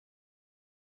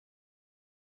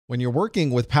When you're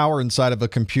working with power inside of a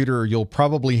computer, you'll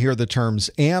probably hear the terms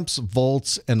amps,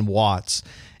 volts, and watts.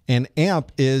 An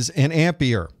amp is an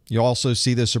ampere. You also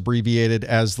see this abbreviated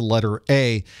as the letter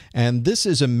A, and this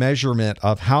is a measurement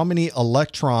of how many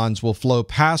electrons will flow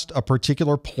past a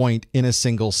particular point in a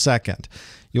single second.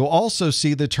 You'll also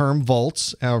see the term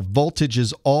volts. Voltage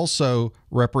is also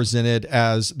represented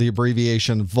as the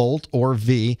abbreviation volt or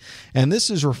V, and this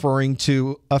is referring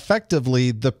to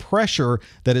effectively the pressure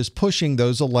that is pushing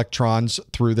those electrons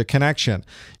through the connection.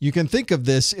 You can think of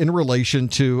this in relation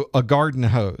to a garden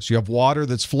hose. You have water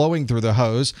that's flowing through the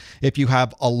hose. If you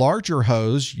have a larger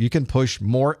hose, you can push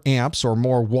more amps or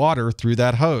more water through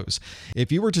that hose.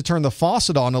 If you were to turn the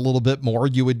faucet on a little bit more,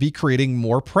 you would be creating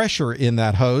more pressure in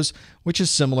that hose, which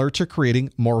is similar to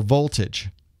creating more voltage.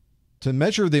 To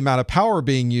measure the amount of power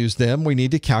being used then, we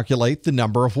need to calculate the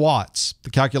number of watts.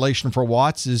 The calculation for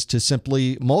watts is to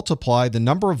simply multiply the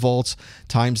number of volts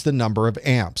times the number of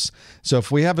amps. So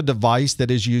if we have a device that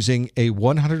is using a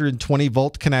 120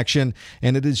 volt connection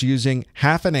and it is using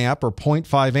half an amp or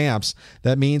 0.5 amps,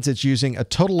 that means it's using a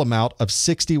total amount of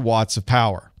 60 watts of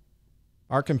power.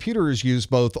 Our computers use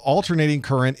both alternating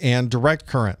current and direct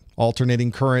current.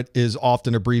 Alternating current is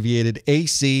often abbreviated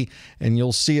AC, and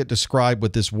you'll see it described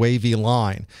with this wavy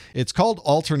line. It's called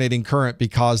alternating current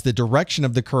because the direction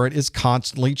of the current is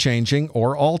constantly changing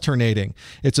or alternating.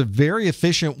 It's a very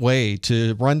efficient way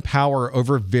to run power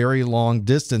over very long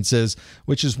distances,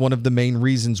 which is one of the main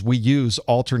reasons we use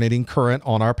alternating current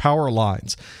on our power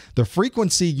lines. The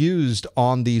frequency used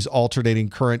on these alternating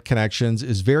current connections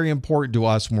is very important to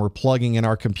us when we're plugging in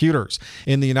our computers.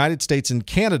 In the United States and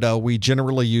Canada, we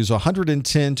generally use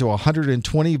 110 to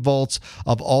 120 volts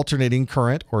of alternating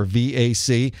current, or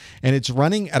VAC, and it's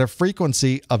running at a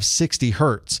frequency of 60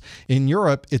 hertz. In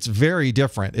Europe, it's very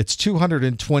different. It's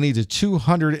 220 to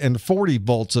 240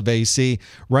 volts of AC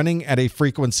running at a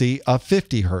frequency of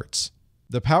 50 hertz.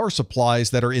 The power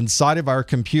supplies that are inside of our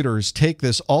computers take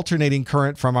this alternating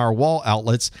current from our wall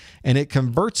outlets and it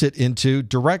converts it into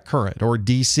direct current, or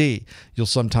DC. You'll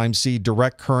sometimes see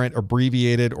direct current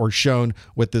abbreviated or shown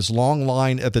with this long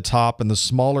line at the top and the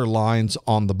smaller lines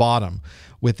on the bottom.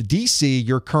 With DC,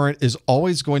 your current is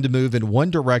always going to move in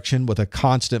one direction with a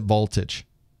constant voltage.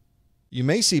 You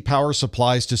may see power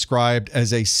supplies described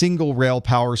as a single rail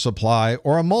power supply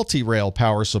or a multi-rail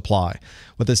power supply.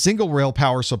 With a single rail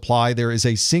power supply, there is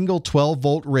a single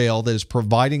 12-volt rail that is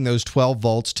providing those 12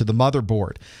 volts to the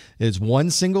motherboard. It is one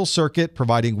single circuit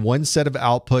providing one set of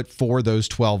output for those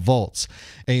 12 volts.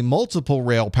 A multiple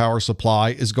rail power supply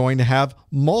is going to have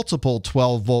multiple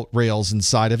 12-volt rails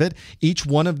inside of it. Each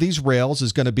one of these rails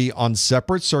is going to be on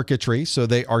separate circuitry, so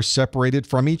they are separated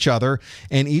from each other.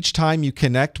 And each time you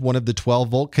connect one of the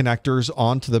 12-volt connectors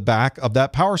onto the back of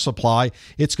that power supply,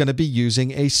 it's going to be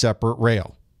using a separate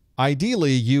rail.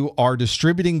 Ideally, you are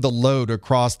distributing the load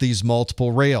across these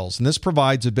multiple rails, and this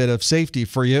provides a bit of safety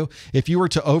for you. If you were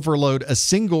to overload a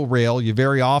single rail, you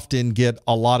very often get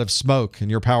a lot of smoke and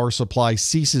your power supply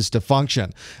ceases to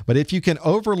function. But if you can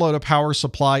overload a power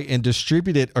supply and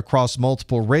distribute it across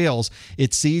multiple rails,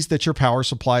 it sees that your power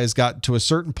supply has gotten to a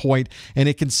certain point and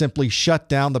it can simply shut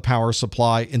down the power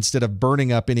supply instead of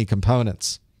burning up any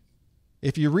components.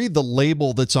 If you read the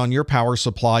label that's on your power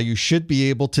supply, you should be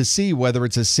able to see whether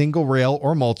it's a single rail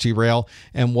or multi-rail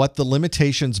and what the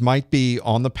limitations might be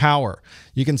on the power.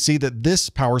 You can see that this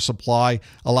power supply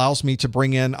allows me to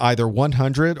bring in either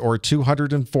 100 or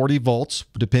 240 volts,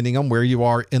 depending on where you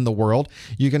are in the world.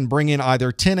 You can bring in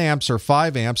either 10 amps or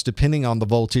 5 amps, depending on the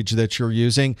voltage that you're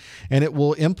using, and it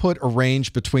will input a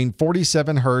range between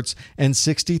 47 hertz and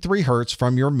 63 hertz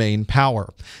from your main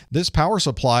power. This power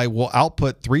supply will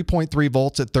output 3.3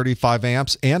 volts at 35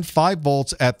 amps and 5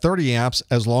 volts at 30 amps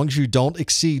as long as you don't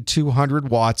exceed 200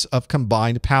 watts of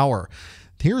combined power.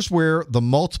 Here's where the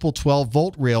multiple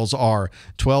 12-volt rails are.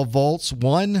 12 volts,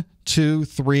 1, 2,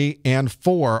 3, and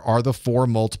 4 are the 4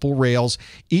 multiple rails.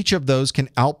 Each of those can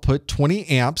output 20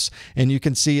 amps, and you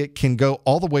can see it can go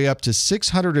all the way up to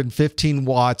 615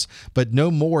 watts, but no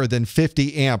more than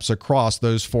 50 amps across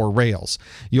those 4 rails.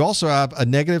 You also have a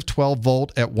negative 12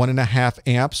 volt at 1.5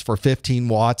 amps for 15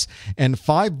 watts, and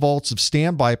 5 volts of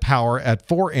standby power at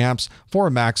 4 amps for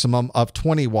a maximum of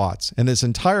 20 watts. And this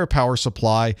entire power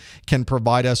supply can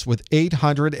provide us with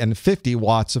 850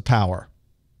 watts of power.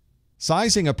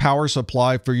 Sizing a power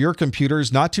supply for your computer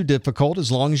is not too difficult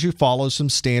as long as you follow some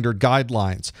standard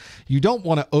guidelines. You don't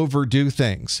want to overdo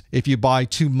things. If you buy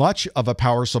too much of a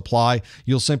power supply,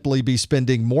 you'll simply be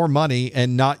spending more money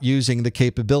and not using the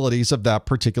capabilities of that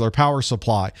particular power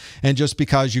supply. And just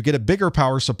because you get a bigger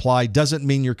power supply doesn't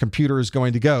mean your computer is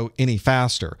going to go any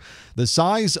faster. The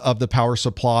size of the power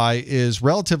supply is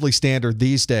relatively standard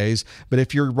these days, but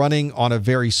if you're running on a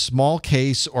very small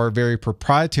case or a very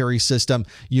proprietary system,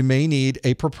 you may need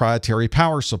a proprietary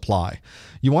power supply.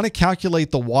 You want to calculate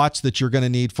the watts that you're going to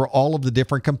need for all of the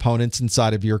different components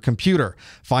inside of your computer.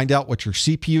 Find out what your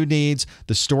CPU needs,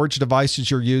 the storage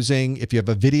devices you're using. If you have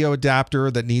a video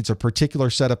adapter that needs a particular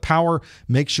set of power,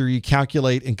 make sure you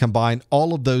calculate and combine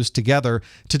all of those together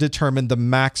to determine the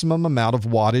maximum amount of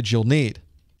wattage you'll need.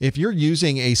 If you're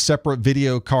using a separate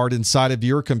video card inside of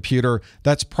your computer,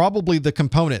 that's probably the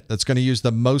component that's going to use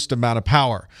the most amount of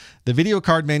power. The video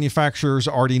card manufacturers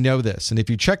already know this, and if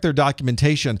you check their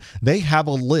documentation, they have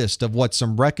a list of what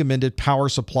some recommended power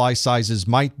supply sizes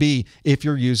might be if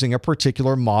you're using a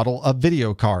particular model of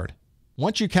video card.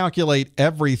 Once you calculate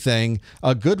everything,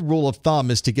 a good rule of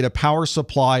thumb is to get a power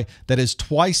supply that is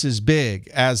twice as big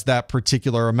as that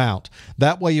particular amount.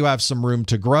 That way you have some room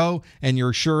to grow, and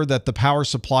you're sure that the power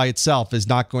supply itself is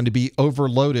not going to be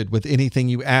overloaded with anything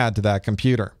you add to that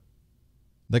computer.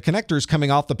 The connectors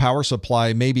coming off the power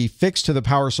supply may be fixed to the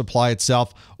power supply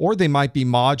itself, or they might be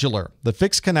modular. The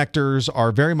fixed connectors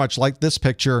are very much like this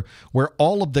picture, where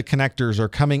all of the connectors are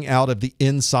coming out of the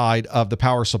inside of the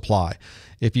power supply.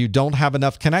 If you don't have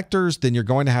enough connectors, then you're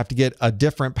going to have to get a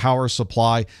different power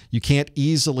supply. You can't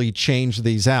easily change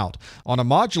these out. On a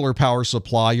modular power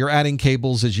supply, you're adding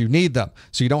cables as you need them,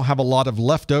 so you don't have a lot of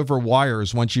leftover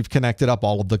wires once you've connected up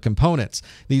all of the components.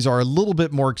 These are a little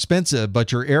bit more expensive,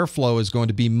 but your airflow is going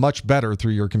to be much better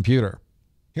through your computer.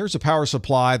 Here's a power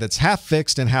supply that's half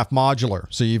fixed and half modular.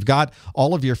 So you've got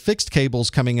all of your fixed cables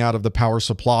coming out of the power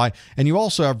supply, and you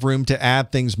also have room to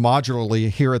add things modularly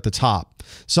here at the top.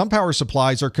 Some power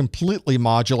supplies are completely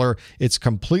modular. It's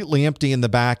completely empty in the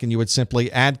back, and you would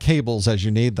simply add cables as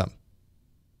you need them.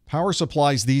 Power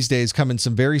supplies these days come in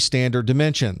some very standard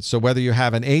dimensions. So whether you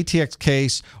have an ATX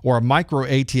case or a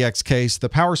microATX case, the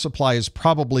power supply is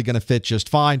probably going to fit just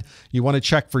fine. You want to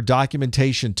check for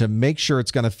documentation to make sure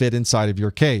it's going to fit inside of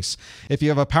your case. If you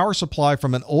have a power supply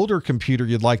from an older computer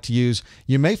you'd like to use,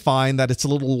 you may find that it's a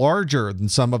little larger than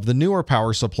some of the newer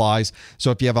power supplies.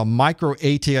 So if you have a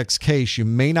microATX case, you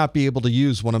may not be able to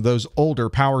use one of those older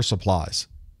power supplies.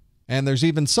 And there's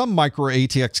even some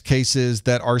microATX cases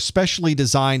that are specially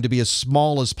designed to be as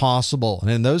small as possible. And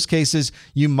in those cases,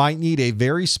 you might need a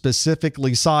very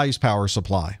specifically sized power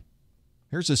supply.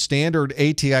 Here's a standard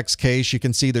ATX case. You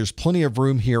can see there's plenty of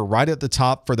room here right at the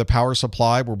top for the power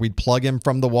supply where we'd plug in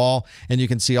from the wall, and you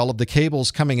can see all of the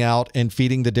cables coming out and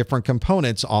feeding the different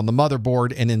components on the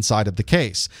motherboard and inside of the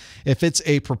case. If it's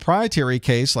a proprietary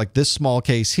case like this small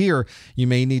case here, you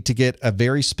may need to get a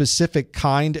very specific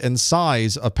kind and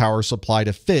size of power supply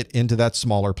to fit into that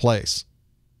smaller place.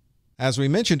 As we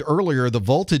mentioned earlier, the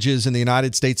voltages in the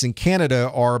United States and Canada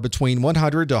are between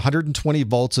 100 to 120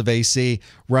 volts of AC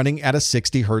running at a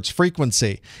 60 hertz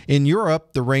frequency. In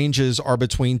Europe, the ranges are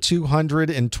between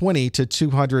 220 to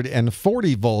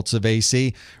 240 volts of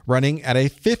AC running at a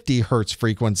 50 hertz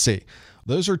frequency.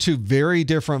 Those are two very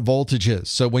different voltages.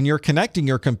 So when you're connecting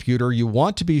your computer, you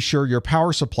want to be sure your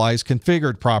power supply is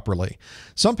configured properly.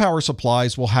 Some power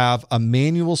supplies will have a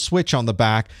manual switch on the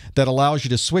back that allows you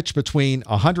to switch between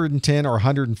 110 or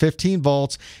 115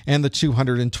 volts and the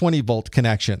 220 volt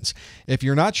connections. If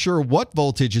you're not sure what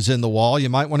voltage is in the wall, you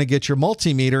might want to get your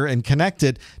multimeter and connect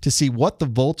it to see what the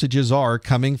voltages are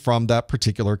coming from that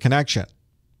particular connection.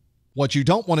 What you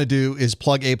don't want to do is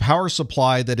plug a power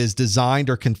supply that is designed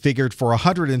or configured for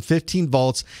 115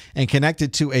 volts and connect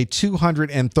it to a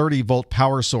 230 volt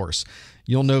power source.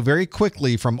 You'll know very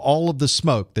quickly from all of the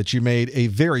smoke that you made a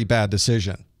very bad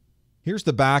decision. Here's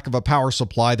the back of a power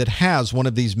supply that has one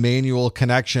of these manual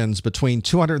connections between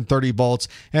 230 volts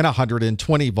and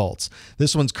 120 volts.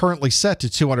 This one's currently set to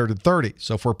 230,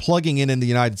 so if we're plugging in the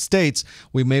United States,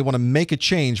 we may want to make a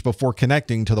change before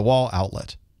connecting to the wall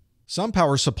outlet. Some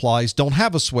power supplies don't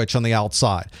have a switch on the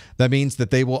outside. That means that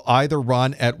they will either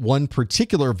run at one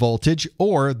particular voltage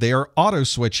or they are auto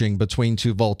switching between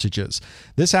two voltages.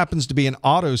 This happens to be an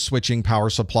auto switching power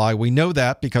supply. We know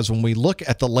that because when we look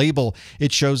at the label,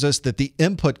 it shows us that the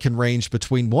input can range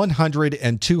between 100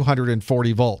 and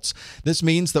 240 volts. This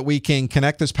means that we can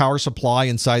connect this power supply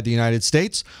inside the United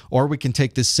States, or we can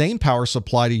take this same power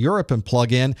supply to Europe and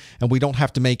plug in, and we don't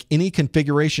have to make any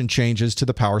configuration changes to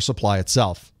the power supply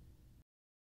itself.